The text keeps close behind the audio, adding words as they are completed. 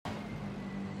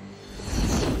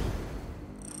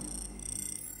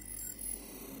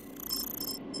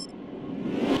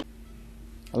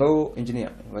Hello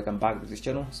engineer, welcome back to this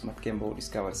channel, Smart Chemical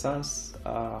Discovery Science.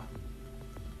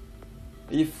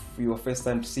 If you are first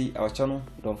time to see our channel,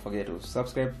 don't forget to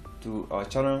subscribe to our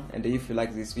channel, and if you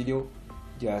like this video,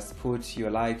 just put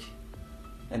your like,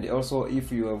 and also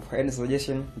if you have any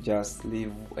suggestion, just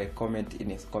leave a comment in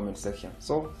the comment section.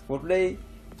 So for today,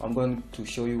 I'm going to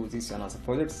show you this another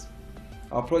project.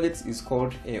 Our project is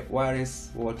called a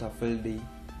wireless water filter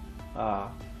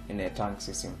in a tank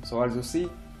system. So as you see,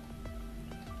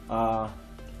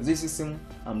 this system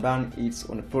I'm done it's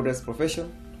on a Proteus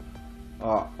Professional.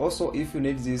 Also, if you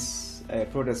need this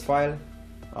Proteus file,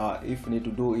 if you need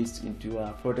to do it into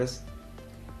Proteus,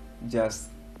 just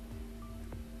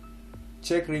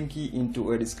check link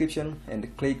into a description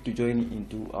and click to join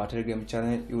into our Telegram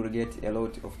channel. You will get a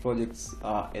lot of projects,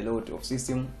 a lot of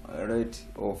system, a lot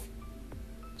of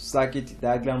circuit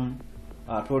diagram,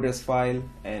 Proteus file,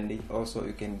 and also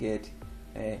you can get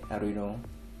a Arduino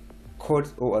code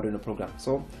or Arduino program.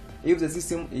 So if the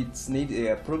system it needs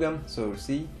a program, so you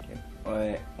see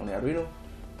on Arduino.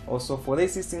 Also for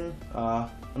this system,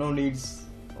 no needs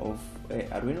of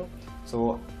Arduino,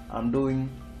 so I'm doing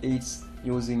it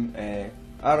using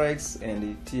RX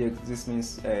and TX. This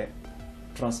means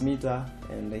transmitter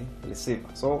and receiver.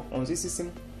 So on this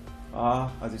system,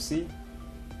 as you see,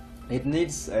 it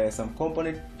needs some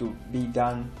component to be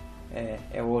done,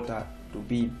 a water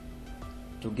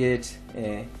to get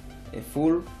a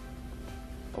full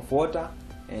of water,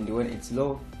 and when it's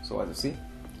low. So as you see,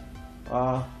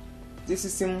 this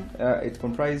system it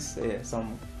comprises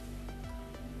some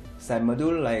side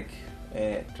module like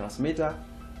a transmitter.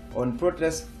 On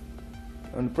Proteus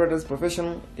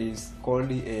Professional is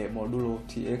called a modulo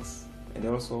TX, and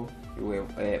also you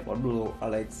have a modulo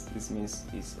RX. This means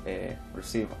is a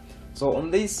receiver. So on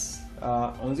this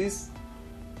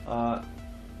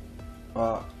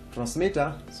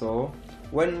transmitter, so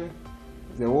when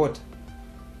the water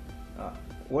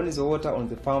on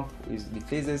the pump is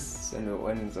decreases, and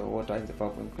when the water in the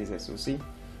pump increases, you see,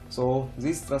 so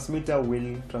this transmitter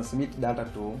will transmit data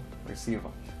to receiver.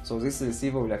 So this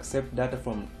receiver will accept data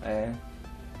from a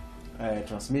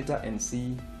transmitter and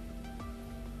see,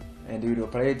 and will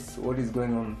operate what is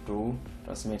going on to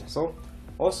transmitter. So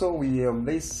also we have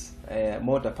this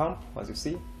motor pump, as you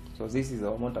see. So this is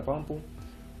our motor pump.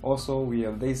 Also we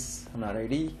have this an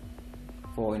LED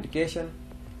for indication.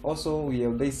 Also we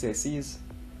have this Cs.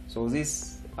 So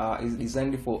this is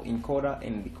designed for encoder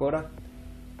and decoder,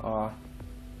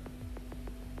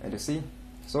 and you see.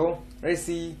 So let's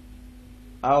see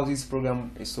how this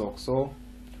program is worked. So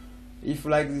if you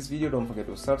like this video, don't forget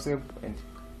to subscribe and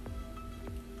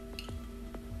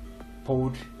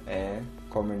put a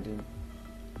comment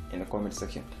in the comment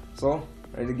section. So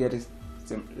let's get it.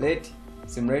 Let's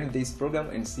simulate this program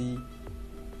and see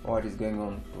what is going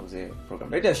on to the program.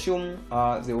 Let's assume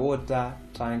the water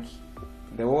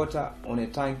on a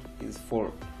tank is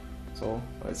full. So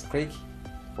let's click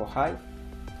for high.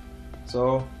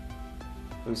 So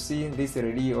you see this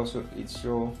LED also it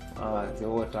show the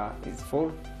water is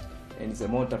full, and the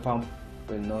motor pump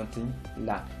will not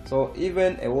run. So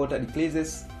even a water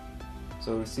decreases,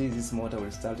 so you see this motor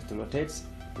will start to rotate.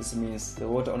 This means the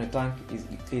water on a tank is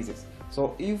decreases.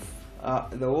 So if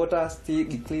the water still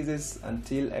decreases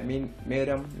until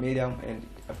medium and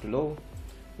up to low,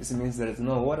 this means there is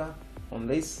no water on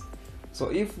this.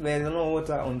 So if there is no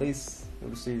water on this, you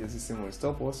will see the system will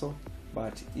stop also.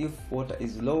 But if water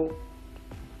is low,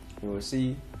 you will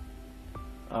see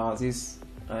this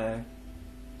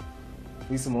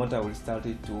motor will start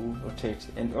to rotate,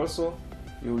 and also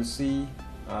you will see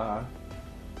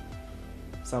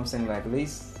something like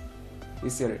this.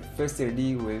 This first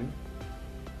LED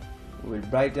will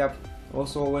bright up.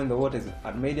 Also when the water is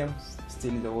at medium,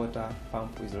 still the water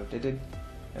pump is rotated,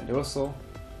 and also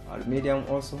at medium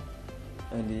also,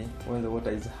 and when the water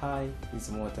is high,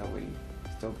 this motor will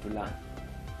stop to run.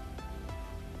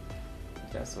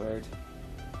 Just wait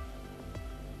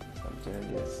some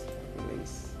changes like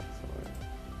this.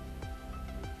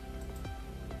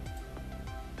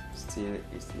 Still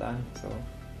it's run. So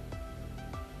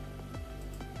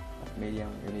at medium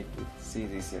you need to see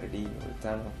this LED will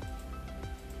turn off.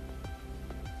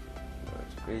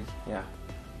 Click, yeah,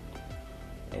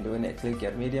 and when I click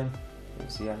at medium, you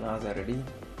see another LED,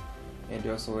 and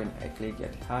also when I click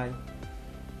at high,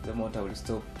 the motor will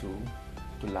stop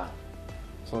to run.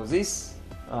 So this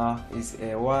is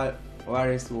a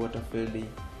wireless water filter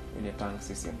in a tank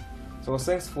system. So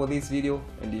thanks for this video,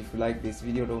 and if you like this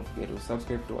video, don't forget to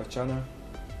subscribe to our channel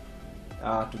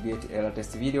to get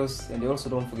latest videos. And also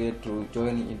don't forget to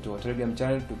join into our Telegram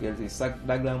channel to get the circuit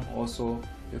diagram. Also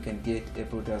you can get a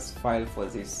Proteus file for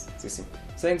this system.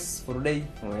 Thanks for today,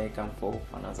 and welcome for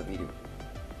another video.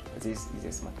 This is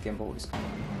a Smart Campbell.